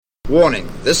Warning,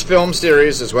 this film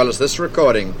series, as well as this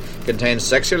recording, contains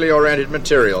sexually oriented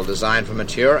material designed for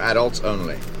mature adults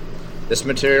only. This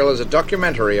material is a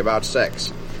documentary about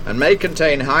sex, and may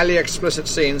contain highly explicit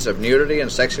scenes of nudity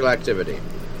and sexual activity.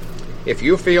 If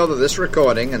you feel that this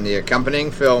recording and the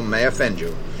accompanying film may offend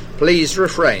you, please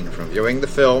refrain from viewing the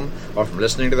film or from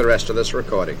listening to the rest of this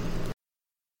recording.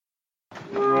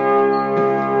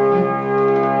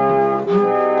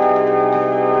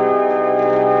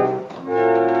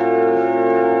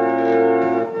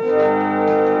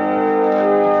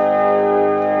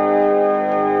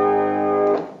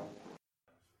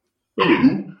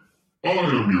 Hello, I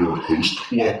am your host,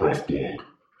 Lawcroft Blog,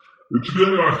 and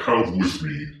today I have with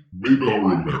me Mabel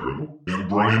Romero and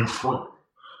Brian Fry,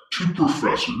 two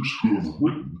professors who have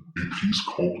written a piece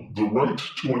called The Right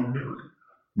to Unmarry,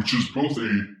 which is both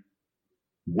a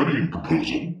wedding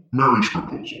proposal, marriage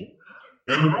proposal,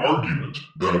 and an argument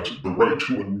that the right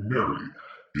to unmarry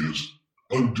is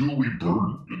unduly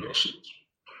burdened in essence.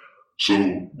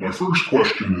 So my first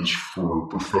question is for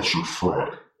Professor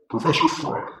Fry. Professor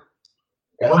Fry,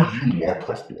 are you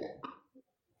Lawcroft Blog?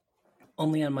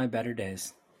 Only on my better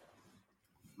days.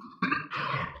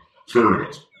 Fair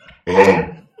enough.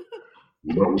 Well,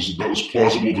 that was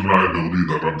plausible deniability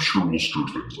that I'm sure will stir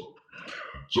things up.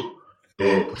 So,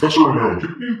 Professor Romero,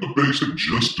 give me the basic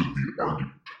gist of the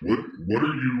argument. What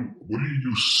are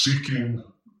you seeking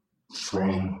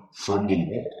from the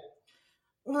law?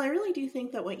 Well, I really do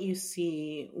think that what you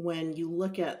see when you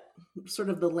look at sort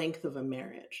of the length of a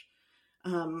marriage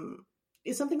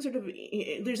is something sort of,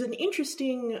 there's an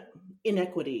interesting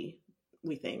inequity,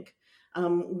 we think,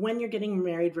 when you're getting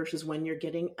married versus when you're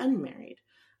getting unmarried,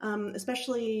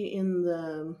 especially in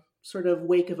the sort of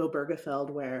wake of Obergefell,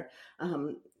 where,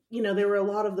 there were a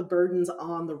lot of the burdens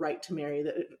on the right to marry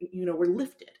that, were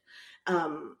lifted.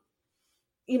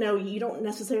 You don't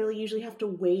necessarily usually have to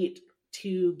wait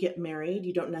to get married.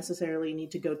 You don't necessarily need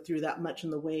to go through that much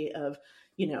in the way of,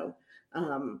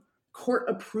 court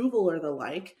approval or the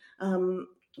like.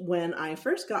 When I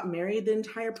first got married, the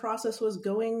entire process was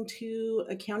going to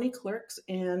a county clerk's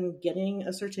and getting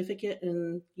a certificate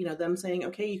and, them saying,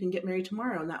 okay, you can get married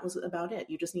tomorrow. And that was about it.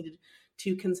 You just needed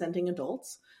two consenting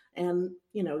adults and,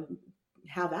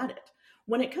 have at it.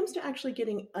 When it comes to actually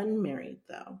getting unmarried,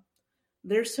 though,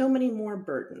 there's so many more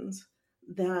burdens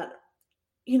that,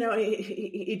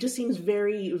 it just seems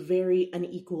very, very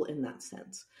unequal in that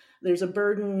sense. There's a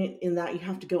burden in that you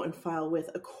have to go and file with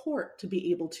a court to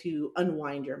be able to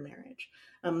unwind your marriage.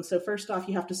 So first off,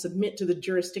 you have to submit to the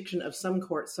jurisdiction of some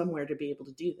court somewhere to be able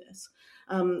to do this.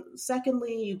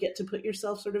 Secondly, you get to put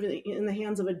yourself sort of in the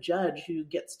hands of a judge who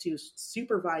gets to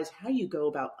supervise how you go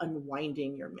about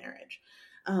unwinding your marriage.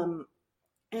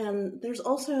 And there's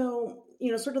also,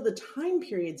 sort of the time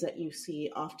periods that you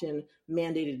see often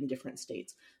mandated in different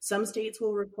states. Some states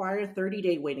will require a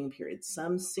 30-day waiting period,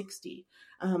 some 60.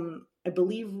 I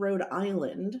believe Rhode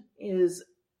Island is,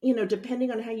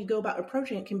 depending on how you go about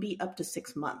approaching it, can be up to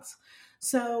 6 months.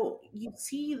 So you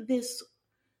see this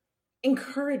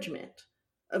encouragement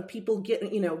of people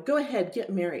go ahead, get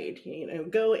married,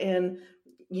 go and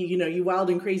you wild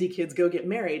and crazy kids, go get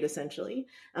married, essentially,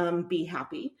 be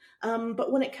happy.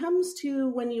 But when it comes to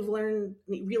when you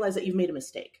realize that you've made a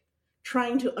mistake,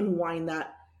 trying to unwind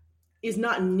that is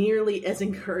not nearly as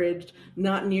encouraged,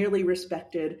 not nearly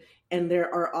respected. And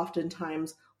there are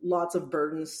oftentimes lots of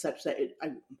burdens such that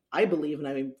I believe, and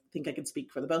I think I can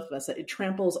speak for the both of us, that it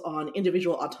tramples on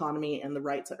individual autonomy and the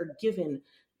rights that are given,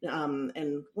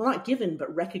 not given,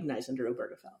 but recognized under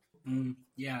Obergefell.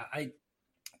 Yeah, I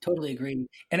totally agree.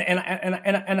 And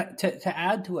to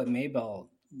add to what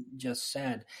Mabel just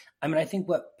said, I think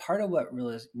part of what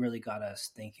really got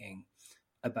us thinking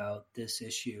about this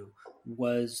issue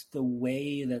was the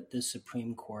way that the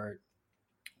Supreme Court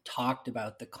talked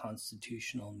about the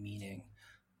constitutional meaning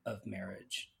of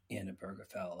marriage in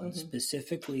Obergefell, and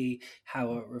specifically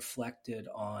how it reflected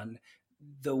on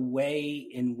the way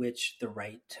in which the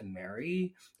right to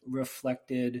marry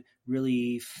reflected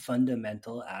really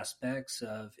fundamental aspects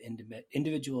of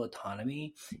individual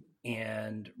autonomy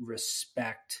and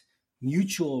respect,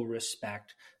 mutual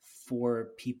respect for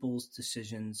people's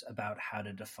decisions about how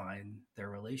to define their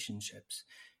relationships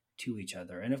to each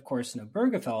other. And of course, in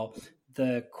Obergefell,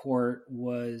 the court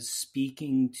was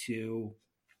speaking to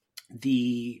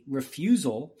the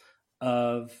refusal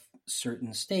of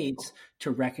certain states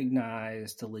to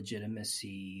recognize the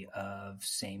legitimacy of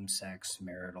same-sex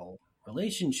marital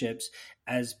relationships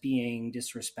as being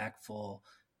disrespectful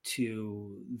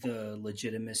to the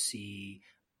legitimacy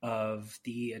of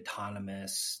the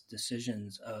autonomous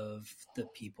decisions of the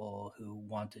people who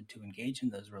wanted to engage in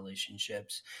those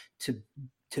relationships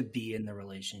to be in the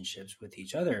relationships with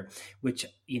each other, which,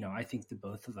 I think the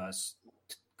both of us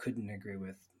couldn't agree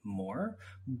with more.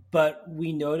 But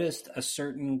we noticed a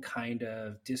certain kind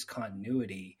of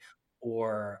discontinuity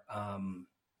or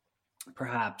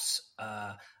perhaps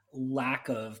lack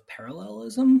of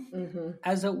parallelism,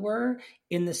 as it were,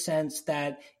 in the sense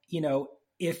that,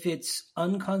 if it's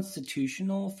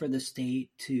unconstitutional for the state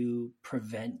to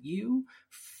prevent you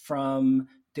from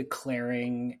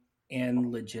declaring and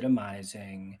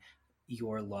legitimizing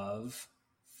your love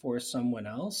for someone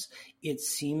else, it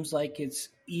seems like it's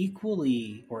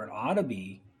equally, or it ought to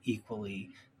be equally,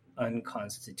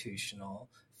 unconstitutional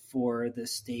for the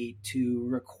state to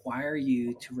require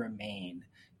you to remain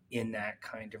in that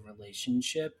kind of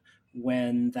relationship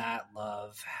when that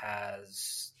love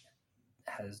has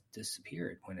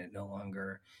disappeared, when it no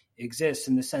longer exists,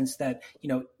 in the sense that,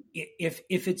 if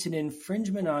it's an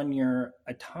infringement on your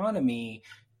autonomy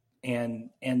and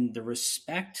the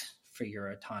respect for your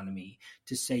autonomy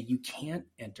to say you can't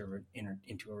enter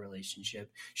into a relationship,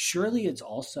 surely it's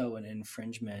also an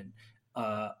infringement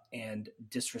and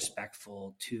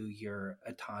disrespectful to your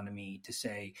autonomy to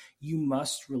say you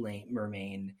must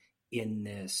remain in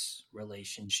this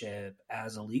relationship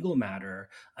as a legal matter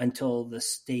until the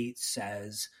state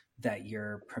says that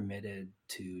you're permitted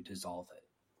to dissolve it.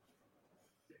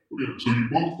 Okay, so you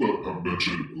both have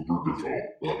mentioned Obergefell,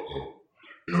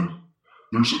 and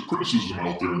there's a criticism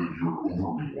out there that you're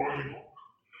over-relying on.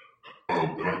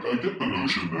 And I get the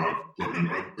notion that,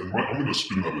 I'm going to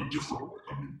spin that a different way.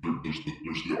 I mean,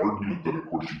 there's the argument that, of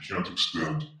course, you can't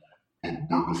extend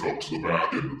Obergefell to the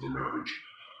back end of the marriage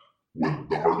when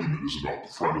the argument is about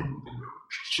the front end of the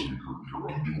marriage. So you're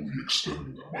unduly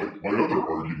extending that. My other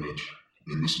argument,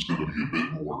 and this is going to be a bit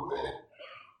more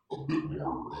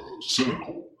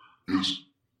cynical, is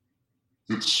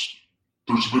there's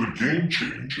been a game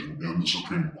change in the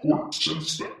Supreme Court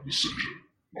since that decision,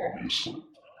 obviously.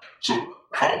 So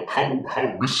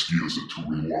how risky is it to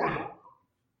rely on?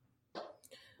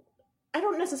 I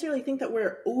don't necessarily think that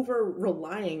we're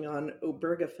over-relying on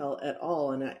Obergefell at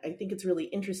all, and I think it's really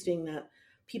interesting that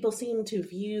people seem to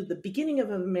view the beginning of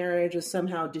a marriage as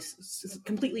somehow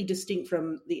completely distinct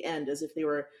from the end, as if they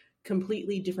were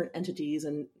completely different entities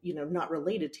and, not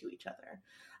related to each other.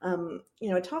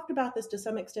 I talked about this to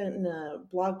some extent in a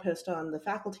blog post on the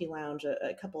Faculty Lounge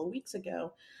a couple of weeks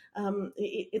ago.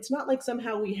 It's not like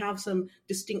somehow we have some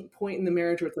distinct point in the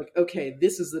marriage where it's like, okay,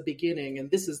 this is the beginning and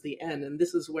this is the end and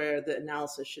this is where the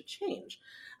analysis should change.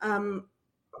 Most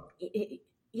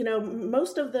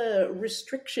of the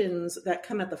restrictions that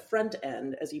come at the front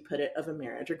end, as you put it, of a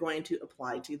marriage are going to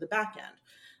apply to the back end.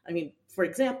 I mean, for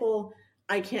example,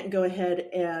 I can't go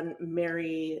ahead and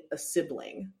marry a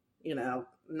sibling,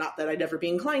 not that I'd ever be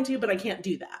inclined to, but I can't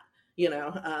do that.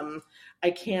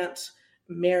 I can't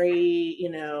marry,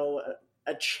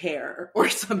 a chair or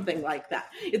something like that.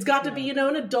 It's got to be, an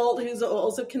adult who's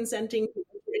also consenting to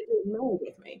marry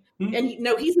with me. Mm-hmm. And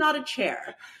he's not a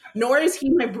chair, nor is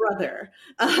he my brother.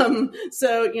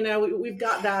 So, we've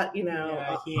got that,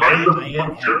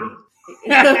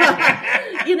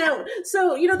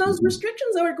 So, those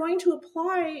restrictions are going to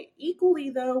apply equally,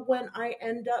 though, when I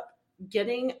end up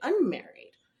getting unmarried.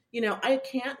 I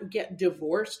can't get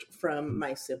divorced from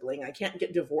my sibling. I can't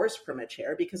get divorced from a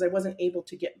chair because I wasn't able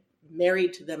to get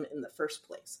married to them in the first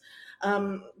place.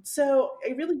 So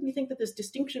I really do think that this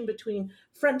distinction between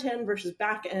front end versus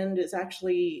back end is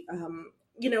actually,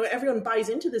 everyone buys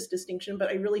into this distinction, but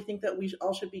I really think that we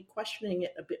all should be questioning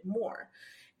it a bit more.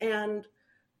 And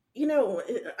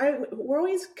we're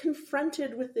always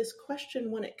confronted with this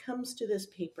question when it comes to this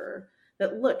paper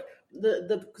that, look,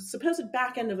 the supposed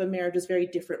back end of a marriage is very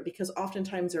different because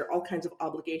oftentimes there are all kinds of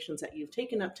obligations that you've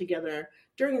taken up together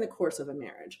during the course of a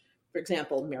marriage. For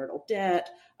example, marital debt,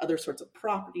 other sorts of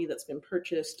property that's been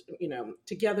purchased,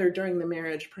 together during the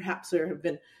marriage. Perhaps there have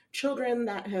been children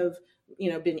that have,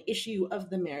 been issue of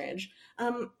the marriage.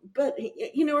 But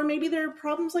or maybe there are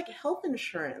problems like health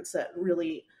insurance that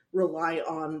really rely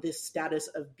on this status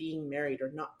of being married or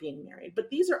not being married. But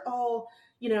these are all,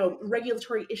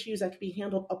 regulatory issues that can be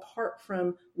handled apart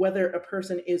from whether a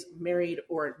person is married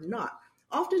or not.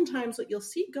 Oftentimes what you'll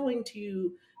see going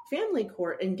to family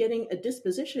court and getting a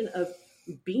disposition of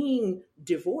being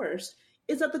divorced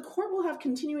is that the court will have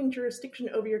continuing jurisdiction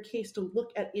over your case to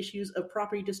look at issues of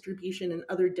property distribution and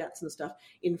other debts and stuff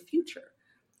in future.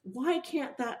 Why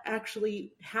can't that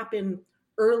actually happen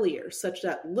earlier, such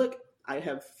that, look, I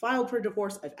have filed for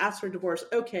divorce, I've asked for divorce,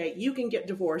 okay, you can get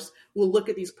divorced, we'll look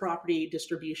at these property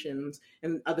distributions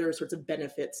and other sorts of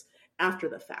benefits after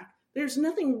the fact. There's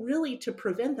nothing really to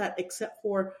prevent that except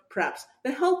for perhaps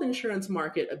the health insurance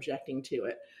market objecting to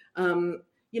it. And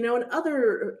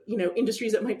other,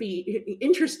 industries that might be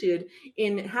interested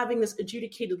in having this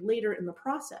adjudicated later in the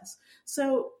process.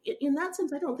 So in that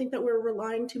sense, I don't think that we're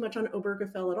relying too much on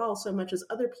Obergefell at all, so much as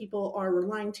other people are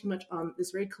relying too much on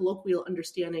this very colloquial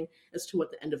understanding as to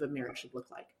what the end of a marriage should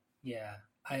look like. Yeah,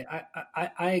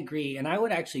 I agree. And I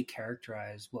would actually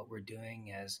characterize what we're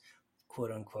doing as,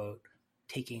 quote unquote,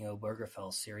 taking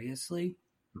Obergefell seriously,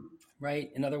 right?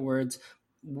 In other words,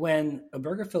 when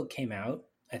Obergefell came out,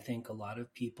 I think a lot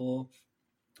of people,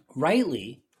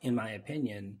 rightly, in my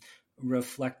opinion,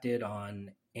 reflected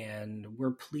on and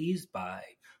were pleased by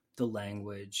the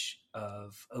language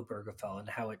of Obergefell and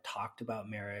how it talked about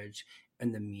marriage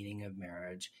and the meaning of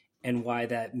marriage and why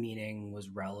that meaning was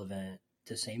relevant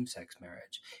to same-sex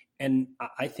marriage. And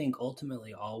I think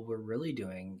ultimately all we're really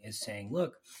doing is saying,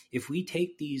 look, if we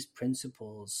take these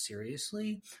principles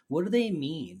seriously, what do they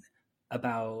mean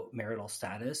about marital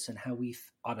status and how we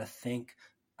ought to think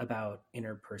about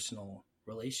interpersonal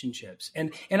relationships?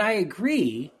 And I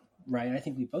agree, right? I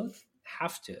think we both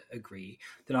have to agree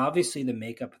that obviously the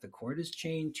makeup of the court has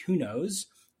changed. Who knows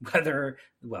whether,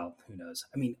 who knows?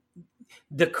 I mean,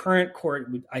 the current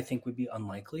court I think would be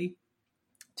unlikely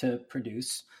to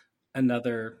produce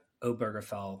another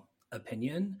Obergefell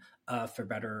opinion, for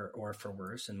better or for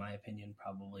worse. In my opinion,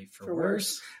 probably for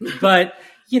worse. But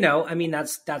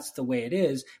that's the way it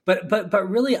is. But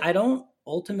really, I don't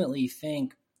ultimately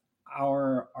think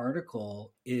our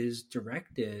article is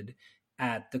directed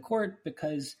at the court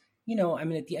because,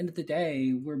 at the end of the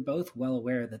day, we're both well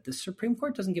aware that the Supreme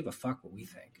Court doesn't give a fuck what we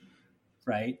think,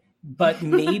 right? But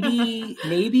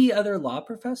maybe other law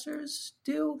professors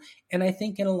do. And I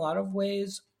think in a lot of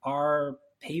ways, our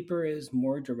paper is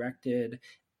more directed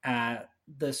at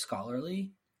the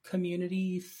scholarly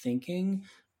community thinking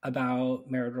about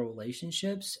marital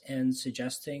relationships and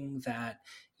suggesting that,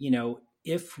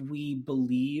 if we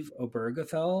believe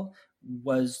Obergefell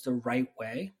was the right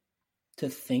way to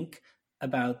think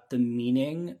about the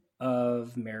meaning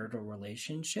of marital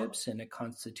relationships in a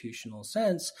constitutional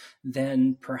sense,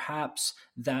 then perhaps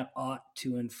that ought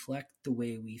to inflect the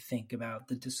way we think about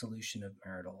the dissolution of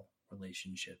marital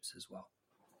relationships as well.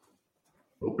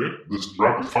 Okay, this is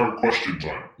rapid fire question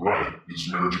time. Ryan, is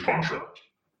marriage a contract?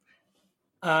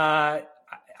 I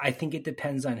think it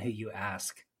depends on who you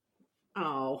ask.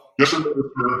 Oh. Yes or no,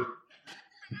 sir?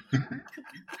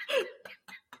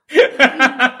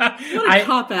 What a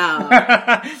cop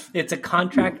out. It's a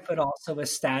contract, but also a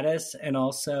status and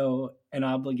also an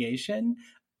obligation.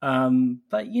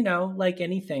 But like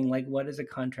anything, like what is a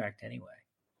contract anyway?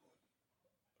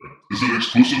 Is it an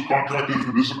exclusive contract if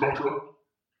it is a contract?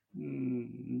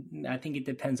 I think it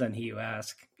depends on who you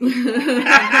ask.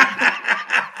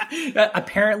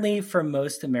 Apparently, for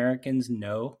most Americans,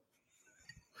 no.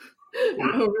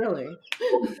 Oh, really?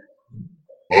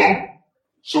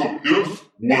 So if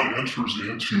one enters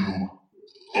into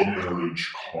a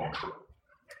marriage contract,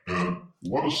 and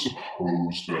let us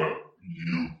suppose that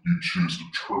you choose to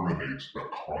terminate that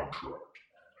contract.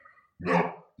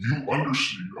 Now, you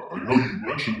understand, I know you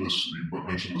mentioned this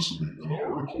in the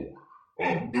article,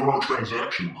 there are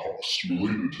transaction costs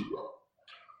related to that.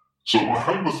 So my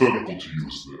hypothetical to you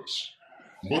is this.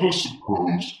 Let us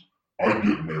suppose I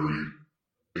get married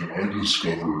and I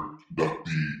discover that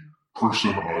the person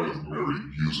I have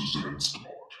married uses an Instamart.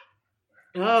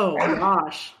 Oh,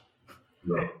 gosh.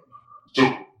 Yeah. So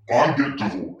I get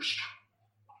divorced,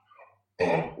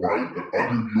 right,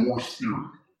 under your theory.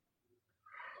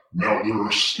 Now, there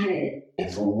are still a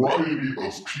variety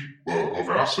of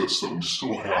assets that we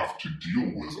still have to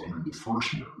deal with under the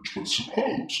first marriage. But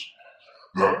suppose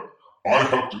that I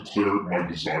have declared my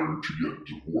desire to get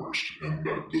divorced and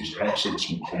that those assets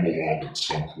will come along at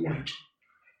some point.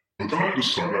 But then I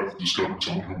decide I've discovered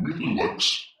someone who really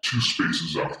likes 2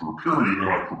 spaces after a period and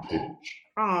I propose.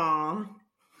 Aww.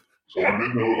 So I'm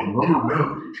in another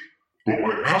marriage, but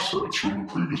my assets from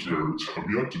the previous marriage have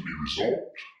yet to be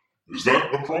resolved. Is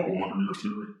that a problem under your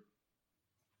theory?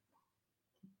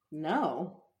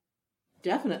 No,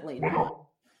 definitely not.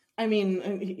 I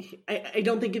mean, I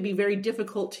don't think it'd be very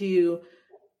difficult to,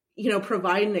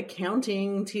 provide an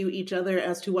accounting to each other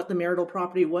as to what the marital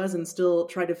property was and still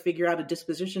try to figure out a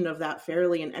disposition of that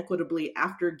fairly and equitably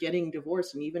after getting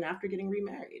divorced and even after getting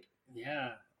remarried.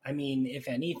 Yeah. I mean, if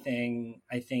anything,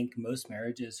 I think most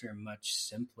marriages are much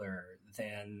simpler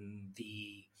than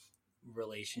the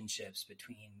relationships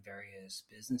between various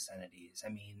business entities. I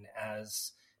mean,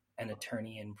 as an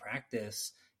attorney in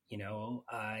practice,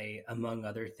 I, among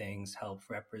other things, help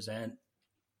represent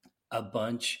a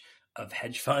bunch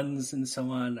hedge funds and so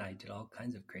on. I did all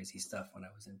kinds of crazy stuff when I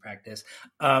was in practice.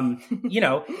 And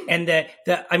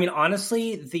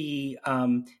honestly,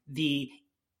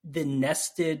 the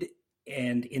nested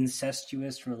and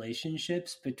incestuous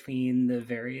relationships between the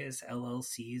various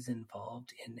LLCs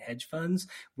involved in hedge funds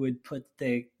would put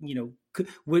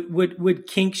would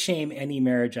kink shame any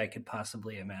marriage I could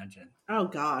possibly imagine. Oh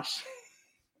gosh.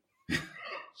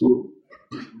 So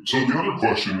the other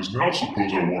question is, now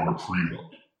suppose I want a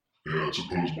prenup, and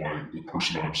suppose the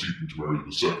person I'm seeking to marry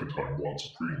the second time wants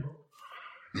a prenup.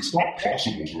 It's not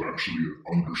possible to actually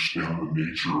understand the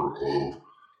nature of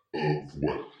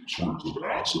what sorts of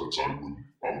assets I would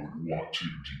want to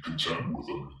contend with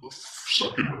under the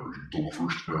second marriage until the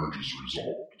first marriage is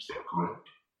resolved. Is that correct?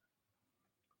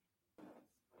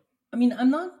 I mean, I'm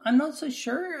not so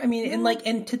sure. I mean,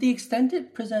 and to the extent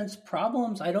it presents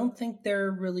problems, I don't think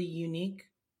they're really unique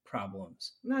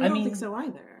problems. No, I don't think so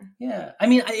either. Yeah. I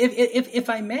mean, if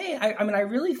I may, I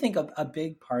really think a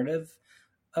big part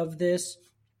of this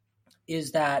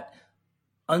is that,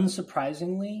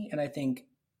 unsurprisingly, and I think,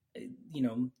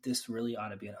 this really ought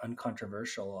to be an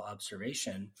uncontroversial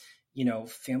observation,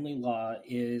 family law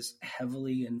is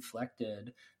heavily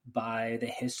inflected by the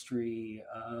history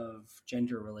of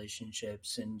gender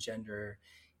relationships and gender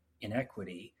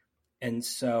inequity. And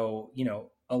so,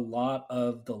 a lot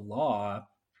of the law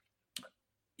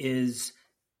is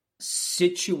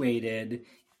situated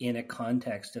in a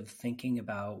context of thinking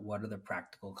about what are the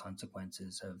practical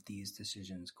consequences of these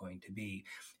decisions going to be.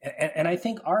 And I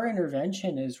think our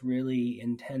intervention is really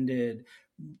intended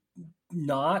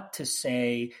not to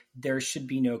say there should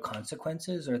be no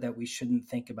consequences or that we shouldn't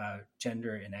think about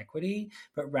gender inequity,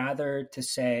 but rather to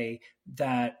say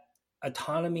that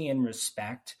autonomy and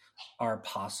respect are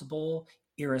possible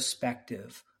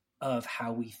irrespective of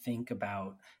how we think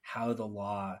about how the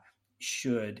law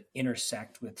should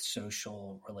intersect with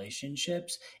social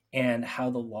relationships and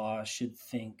how the law should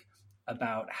think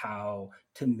about how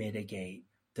to mitigate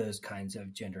those kinds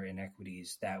of gender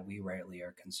inequities that we rightly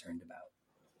are concerned about.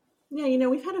 Yeah,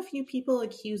 we've had a few people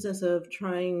accuse us of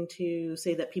trying to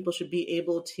say that people should be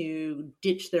able to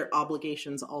ditch their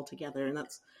obligations altogether. And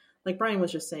that's, like Brian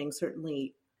was just saying,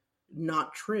 certainly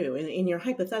not true. And in your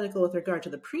hypothetical with regard to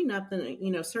the prenup,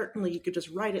 then, certainly you could just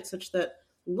write it such that,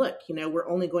 look, we're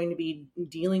only going to be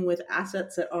dealing with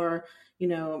assets that are,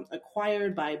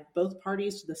 acquired by both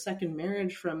parties to the second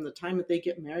marriage from the time that they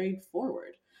get married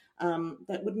forward.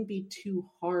 That wouldn't be too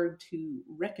hard to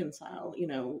reconcile,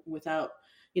 without,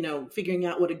 figuring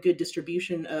out what a good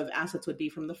distribution of assets would be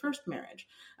from the first marriage.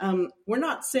 We're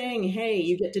not saying, hey,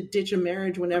 you get to ditch a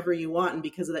marriage whenever you want, and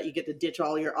because of that, you get to ditch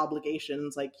all your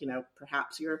obligations. Like,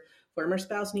 perhaps your former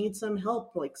spouse needs some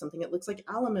help, like something that looks like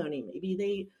alimony. Maybe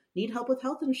they need help with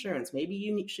health insurance. Maybe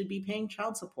you should be paying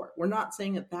child support. We're not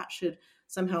saying that should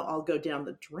somehow all go down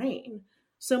the drain,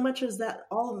 so much as that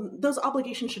all those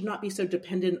obligations should not be so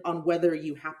dependent on whether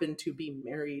you happen to be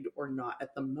married or not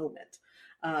at the moment.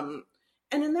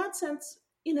 And in that sense,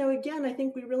 again, I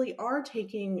think we really are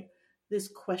taking this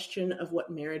question of what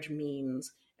marriage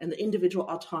means and the individual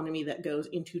autonomy that goes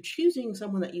into choosing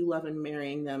someone that you love and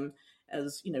marrying them,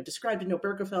 as described in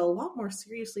Obergefell, a lot more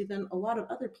seriously than a lot of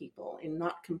other people, in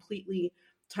not completely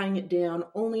tying it down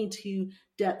only to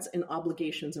debts and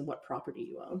obligations and what property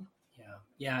you own.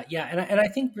 Yeah. And I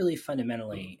think really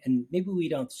fundamentally, and maybe we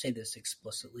don't say this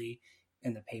explicitly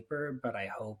in the paper, but I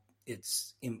hope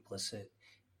it's implicit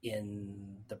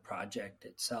in the project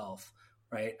itself,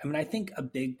 right? I mean, I think a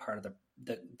big part of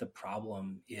the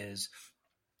problem is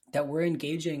that we're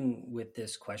engaging with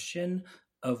this question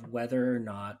of whether or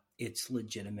not it's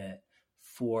legitimate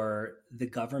for the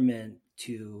government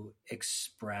to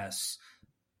express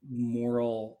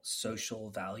moral social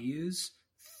values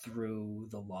through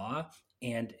the law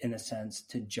and, in a sense,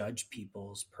 to judge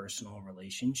people's personal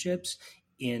relationships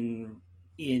in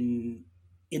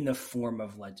the form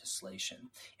of legislation.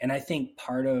 And I think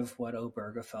part of what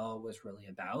Obergefell was really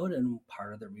about, and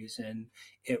part of the reason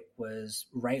it was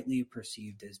rightly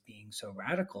perceived as being so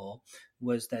radical,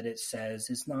 was that it says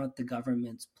it's not the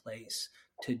government's place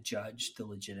to judge the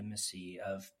legitimacy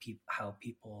of how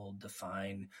people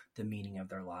define the meaning of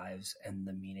their lives and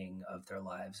the meaning of their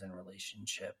lives in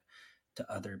relationship to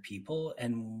other people.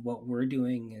 And what we're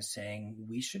doing is saying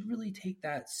we should really take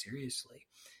that seriously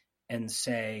and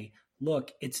say,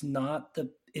 look, it's not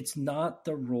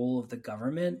the role of the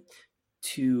government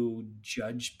to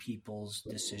judge people's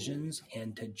decisions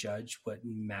and to judge what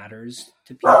matters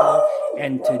to people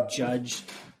and to judge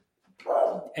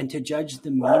the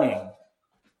meaning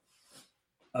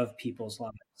of people's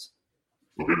lives.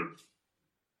 Okay.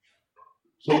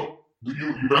 So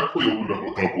you've actually opened up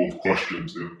a couple of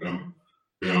questions, and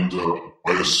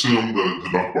I assume that the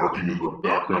dog barking in the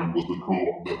background was the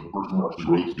person who actually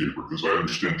wrote the paper, because I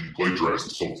understand you plagiarized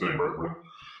this whole thing, right?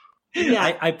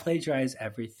 Yeah, I plagiarize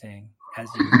everything, as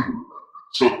you know.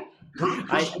 So,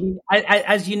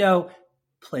 as you know,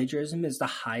 plagiarism is the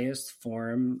highest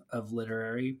form of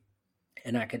literary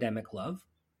and academic love,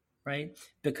 right?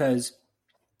 Because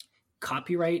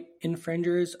copyright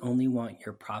infringers only want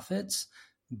your profits,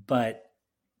 but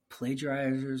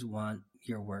plagiarizers want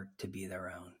your work to be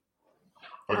their own.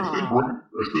 I think Brian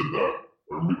said that,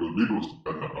 or maybe it was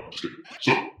I'm just kidding.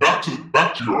 So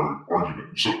back to your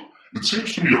argument. So it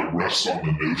seems to me it rests on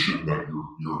the notion that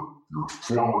your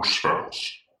former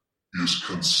spouse is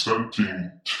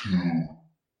consenting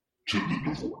to the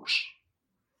divorce.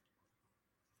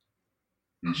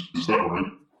 Is that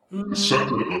right?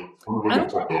 Consent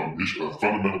is a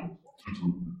fundamental.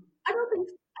 I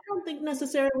don't think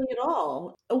necessarily at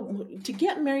all. To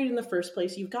get married in the first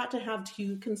place, you've got to have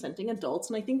two consenting adults,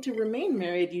 and I think to remain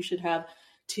married, you should have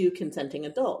two consenting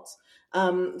adults.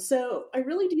 So I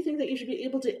really do think that you should be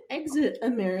able to exit a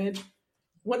marriage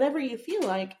whenever you feel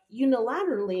like,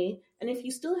 unilaterally, and if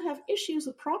you still have issues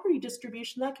with property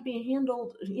distribution, that could be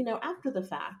handled, after the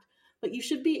fact. But you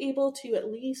should be able to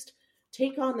at least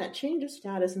take on that change of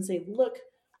status and say, look,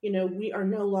 we are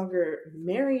no longer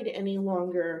married any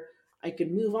longer. I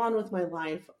can move on with my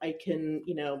life. I can,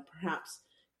 perhaps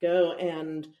go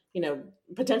and,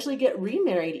 potentially get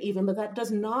remarried even, but that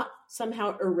does not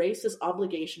somehow erase this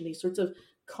obligation, these sorts of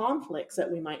conflicts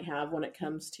that we might have when it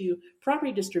comes to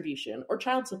property distribution or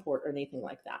child support or anything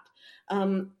like that.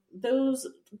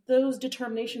 Those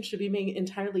determinations should be made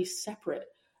entirely separate,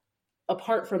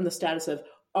 apart from the status of,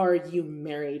 are you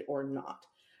married or not?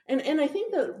 And I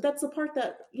think that's the part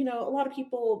that, a lot of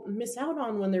people miss out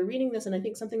on when they're reading this. And I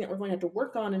think something that we're going to have to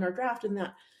work on in our draft, and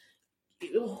that,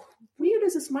 weird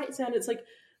as this might sound, it's like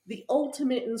the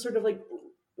ultimate in sort of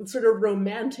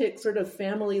romantic sort of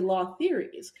family law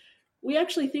theories. We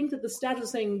actually think that the status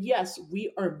is saying, yes,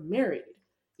 we are married,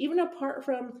 even apart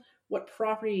from what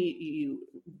property you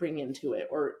bring into it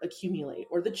or accumulate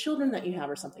or the children that you have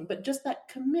or something, but just that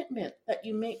commitment that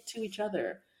you make to each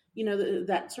other,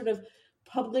 that sort of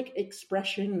public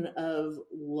expression of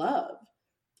love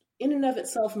in and of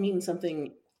itself means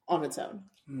something on its own.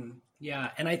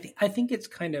 Yeah. And I think it's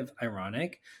kind of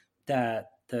ironic that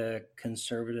the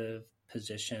conservative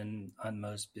position on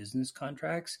most business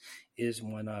contracts is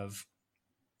one of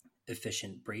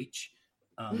efficient breach.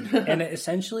 And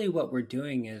essentially what we're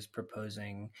doing is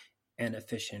proposing an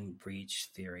efficient breach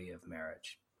theory of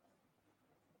marriage.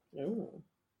 Oh.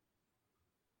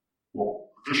 Well,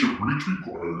 efficient breach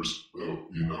requires,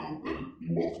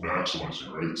 wealth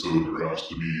maximizing, right? So there has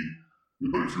to be,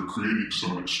 but if you're creating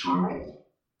some external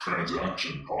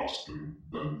transaction cost, then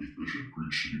the efficient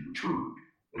breach should be deterred.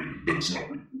 I mean, that's not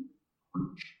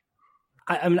breach.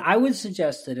 I would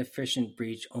suggest that efficient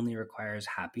breach only requires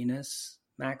happiness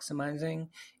maximizing.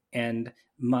 And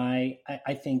I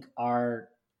think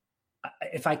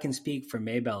if I can speak for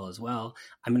Maybell as well,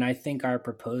 I think our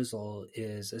proposal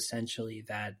is essentially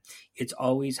that it's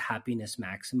always happiness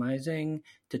maximizing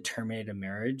to terminate a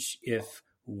marriage if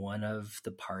one of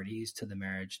the parties to the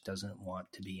marriage doesn't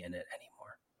want to be in it anymore.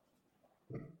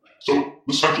 So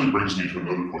this actually brings me to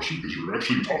another question, because you're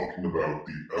actually talking about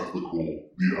the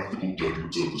ethical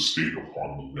judgments of the state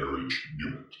upon the marriage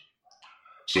unit.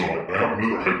 So I have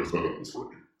another hypothetical for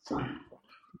you.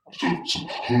 So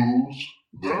suppose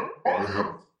that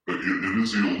it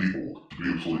is illegal to be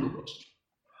a polygamist.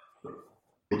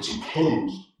 But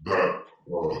suppose that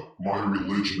my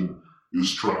religion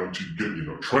is trying to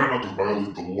get, try not to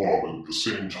violate the law, but at the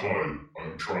same time,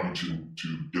 I'm trying to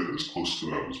get as close to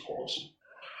that as possible.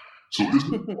 So is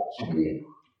it possible,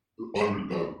 one of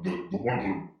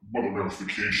the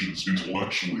ramifications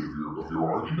intellectually of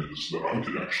your argument is that I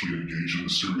could actually engage in a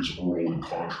series of rolling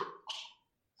contracts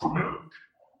for marriage?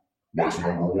 Wife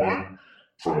number one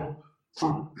from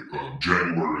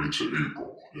January to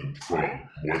April, and from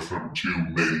wife number two,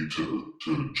 May to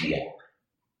July.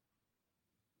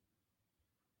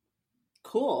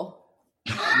 Cool.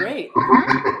 Great.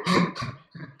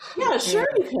 Yeah, sure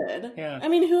you could. Yeah.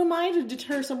 Who am I to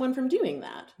deter someone from doing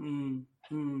that? And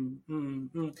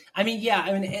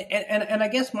I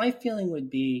guess my feeling would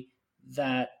be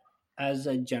that as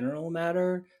a general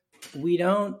matter, we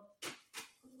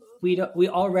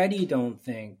already don't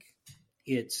think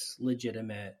it's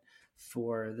legitimate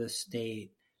for the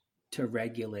state to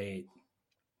regulate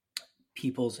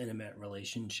people's intimate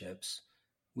relationships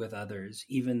with others,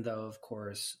 even though, of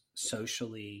course,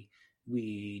 socially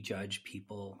we judge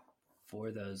people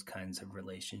for those kinds of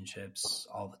relationships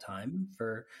all the time,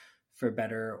 for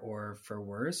better or for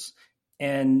worse.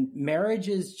 And marriage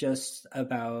is just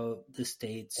about the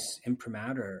state's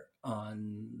imprimatur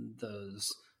on those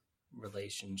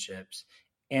relationships.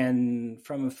 And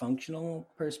from a functional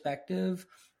perspective,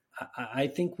 I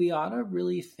think we ought to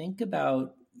really think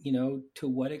about, to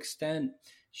what extent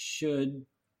should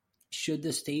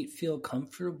the state feel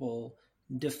comfortable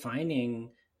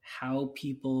defining how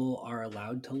people are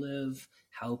allowed to live,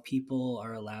 how people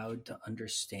are allowed to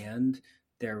understand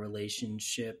their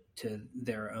relationship to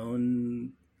their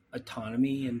own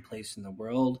autonomy and place in the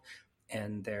world,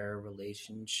 and their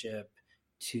relationship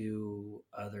to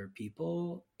other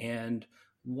people. And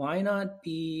why not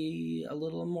be a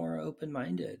little more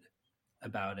open-minded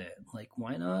about it? Like,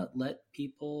 why not let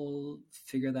people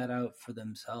figure that out for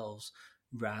themselves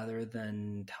rather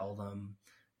than tell them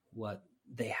what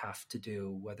they have to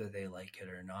do, whether they like it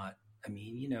or not? I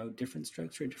mean, different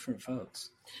strokes for different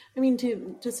folks. I mean,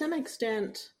 to some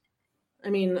extent,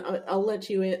 I'll let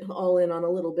you all in on a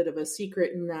little bit of a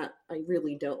secret in that I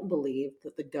really don't believe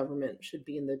that the government should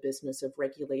be in the business of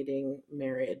regulating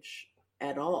marriage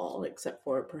at all, except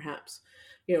for perhaps,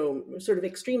 sort of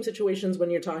extreme situations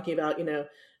when you're talking about,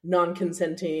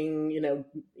 non-consenting,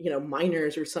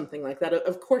 minors or something like that.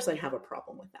 Of course, I have a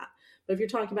problem with that. But if you're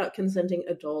talking about consenting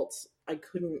adults, I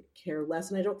couldn't care less.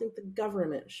 And I don't think the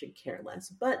government should care less.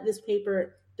 But this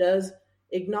paper does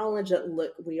acknowledge that,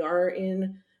 look, we are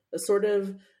in a sort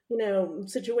of,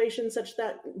 situation such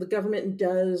that the government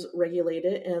does regulate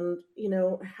it. And,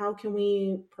 how can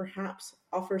we perhaps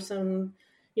offer some,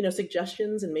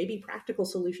 suggestions and maybe practical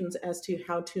solutions as to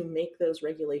how to make those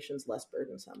regulations less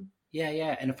burdensome?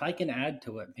 Yeah. And if I can add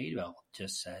to what Maybell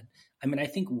just said, I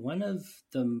think one of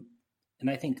the, and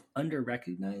I think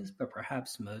under-recognized, but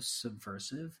perhaps most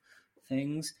subversive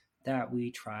things that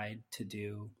we tried to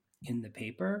do in the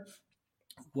paper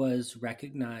was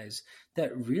recognize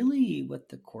that really what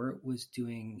the court was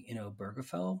doing in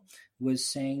Obergefell was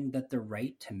saying that the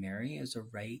right to marry is a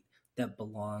right that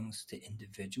belongs to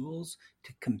individuals,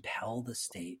 to compel the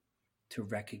state to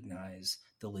recognize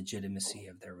the legitimacy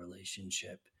of their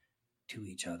relationship to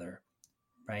each other,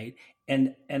 right?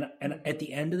 And at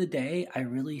the end of the day, I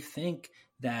really think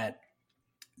that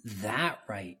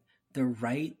right, the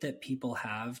right that people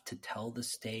have to tell the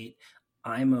state,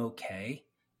 I'm okay,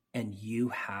 and you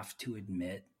have to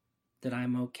admit that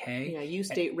I'm okay. Yeah, you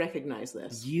state recognize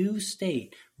this. You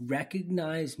state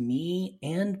recognize me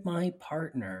and my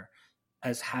partner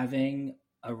as having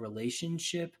a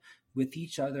relationship with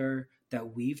each other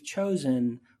that we've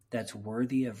chosen that's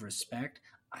worthy of respect.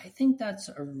 I think that's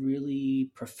a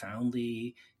really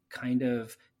profoundly kind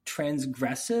of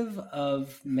transgressive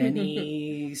of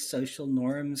many social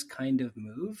norms kind of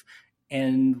move,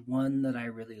 and one that I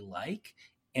really like,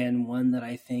 and one that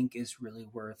I think is really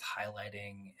worth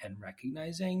highlighting and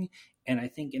recognizing. And I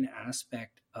think an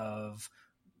aspect of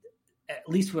at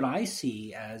least what I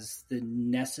see as the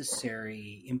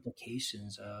necessary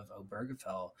implications of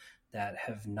Obergefell that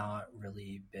have not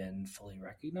really been fully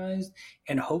recognized,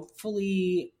 and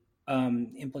hopefully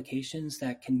implications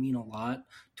that can mean a lot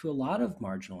to a lot of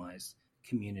marginalized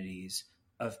communities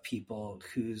of people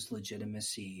whose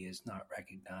legitimacy is not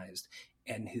recognized,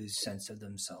 and whose sense of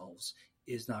themselves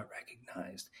is not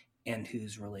recognized, and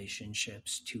whose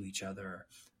relationships to each other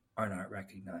are not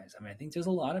recognized. I think there's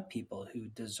a lot of people who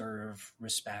deserve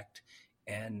respect,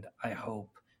 and I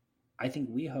think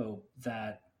we hope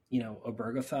that,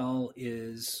 Obergefell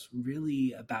is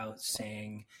really about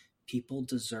saying people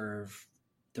deserve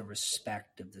the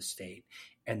respect of the state,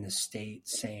 and the state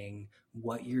saying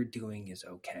what you're doing is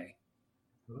okay.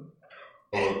 We're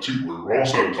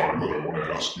almost out of time, but I want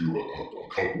to ask you a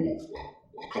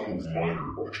couple of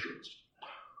minor questions.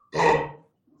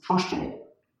 First of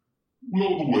all,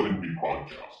 will the wedding be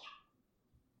podcast?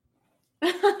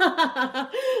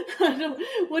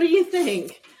 What do you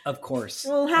think? Of course.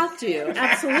 We'll have to.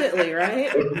 Absolutely,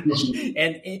 right?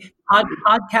 And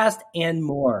podcast and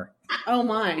more. Oh,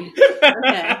 my.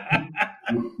 Okay.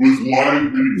 With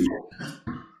live video.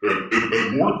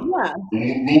 And more.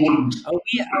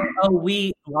 Yeah.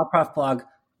 We, Law Prof Blog,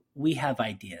 we have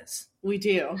ideas. We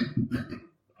do.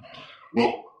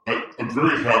 Well, I'm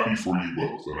very happy for you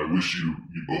both, and I wish you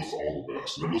both all the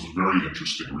best. And it was a very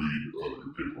interesting read.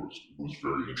 Your paper was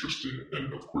very interesting,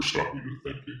 and of course got me to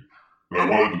thinking. And I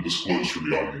wanted to disclose for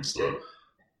the audience that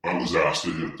I was asked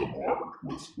to hit them hard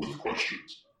with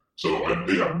questions. So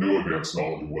they have no advanced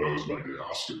knowledge of what I was going to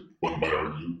ask it. But by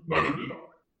argue, neither did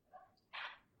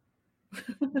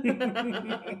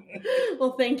I.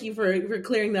 Well, thank you for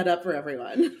clearing that up for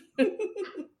everyone.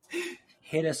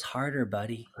 Hit us harder,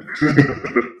 buddy.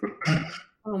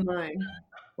 Oh my.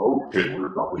 Okay, we're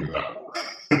dropping that.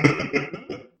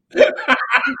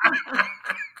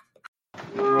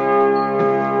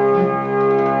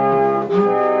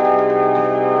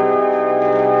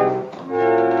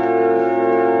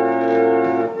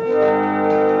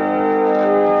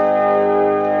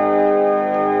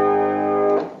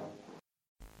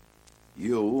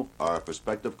 You are a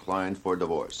prospective client for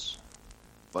divorce.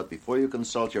 But before you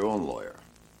consult your own lawyer,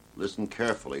 listen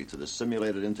carefully to the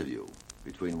simulated interview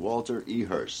between Walter E.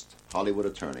 Hurst, Hollywood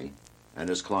attorney, and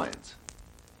his client.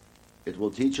 It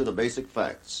will teach you the basic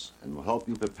facts and will help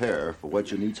you prepare for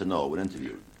what you need to know when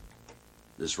interviewed.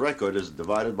 This record is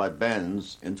divided by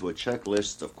bands into a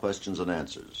checklist of questions and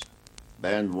answers.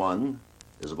 Band 1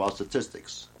 is about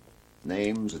statistics,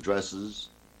 names, addresses,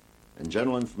 and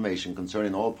general information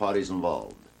concerning all parties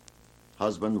involved,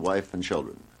 husband, wife, and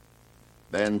children.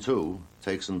 Band 2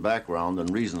 takes in background and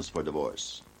reasons for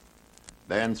divorce.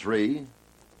 Band 3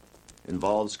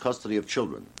 involves custody of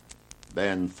children.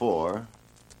 Band 4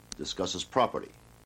 discusses property.